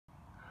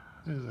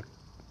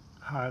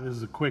Hi, this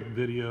is a quick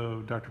video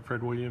of Dr.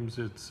 Fred Williams.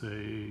 It's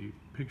a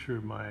picture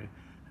of my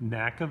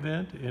NACA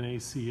vent,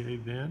 NACA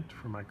vent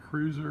for my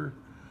Cruzer,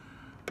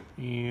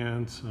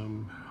 and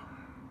some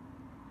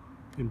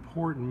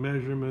important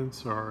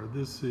measurements are,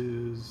 this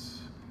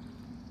is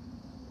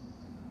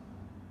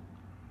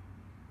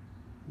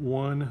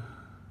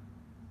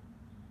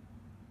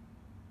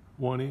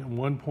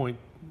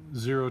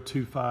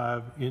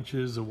 1.025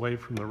 inches away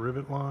from the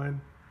rivet line.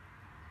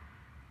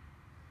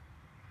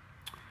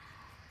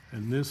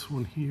 And this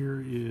one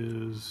here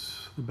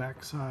is, the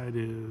back side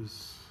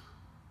is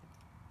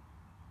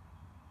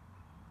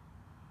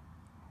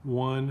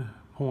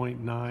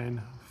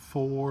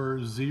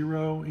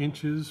 1.940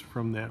 inches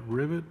from that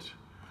rivet.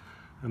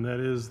 And that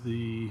is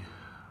the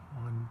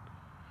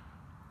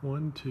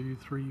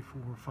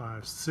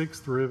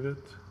sixth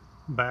rivet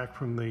back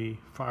from the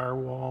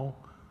firewall.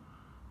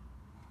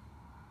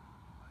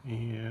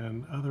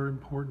 And other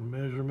important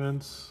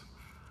measurements,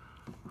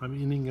 I'm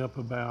ending up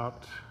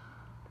about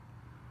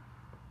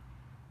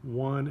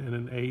 1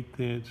 1/4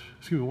 inch,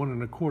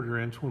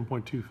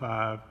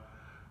 1.25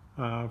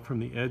 from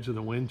the edge of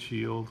the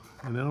windshield,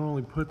 and that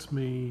only puts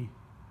me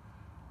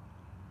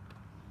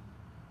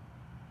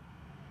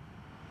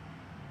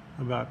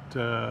about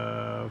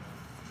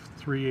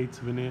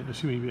 3/8 of an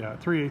inch, about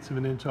 3/8 of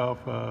an inch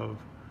off of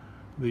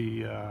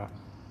the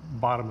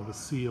bottom of the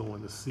seal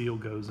when the seal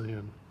goes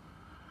in.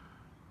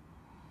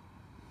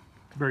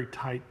 Very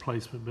tight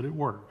placement, but it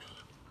works.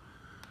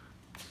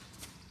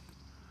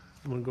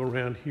 I'm going to go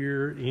around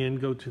here and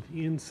go to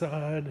the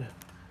inside.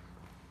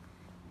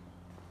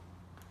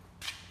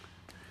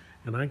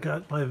 And I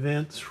got my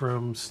vents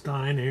from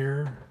Stein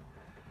Air,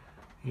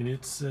 and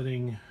it's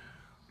sitting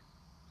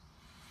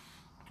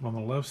on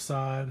the left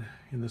side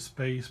in the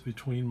space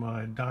between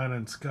my Dyna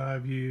and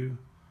Skyview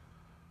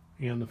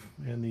and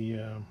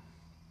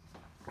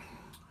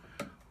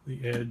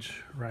the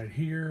edge right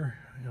here.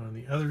 And on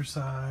the other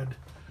side,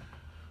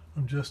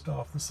 I'm just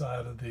off the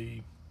side of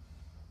the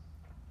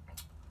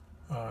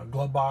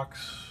glove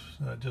box,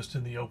 just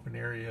in the open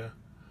area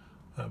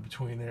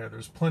between there.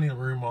 There's plenty of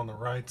room on the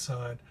right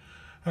side.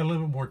 I had a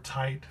little bit more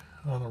tight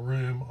on the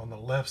room on the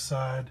left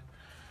side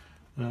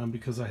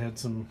because I have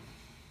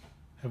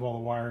all the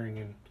wiring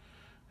and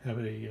have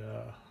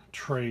a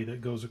tray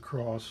that goes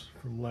across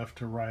from left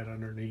to right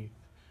underneath.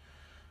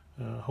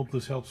 Hope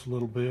this helps a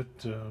little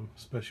bit,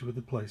 especially with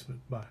the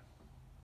placement. Bye.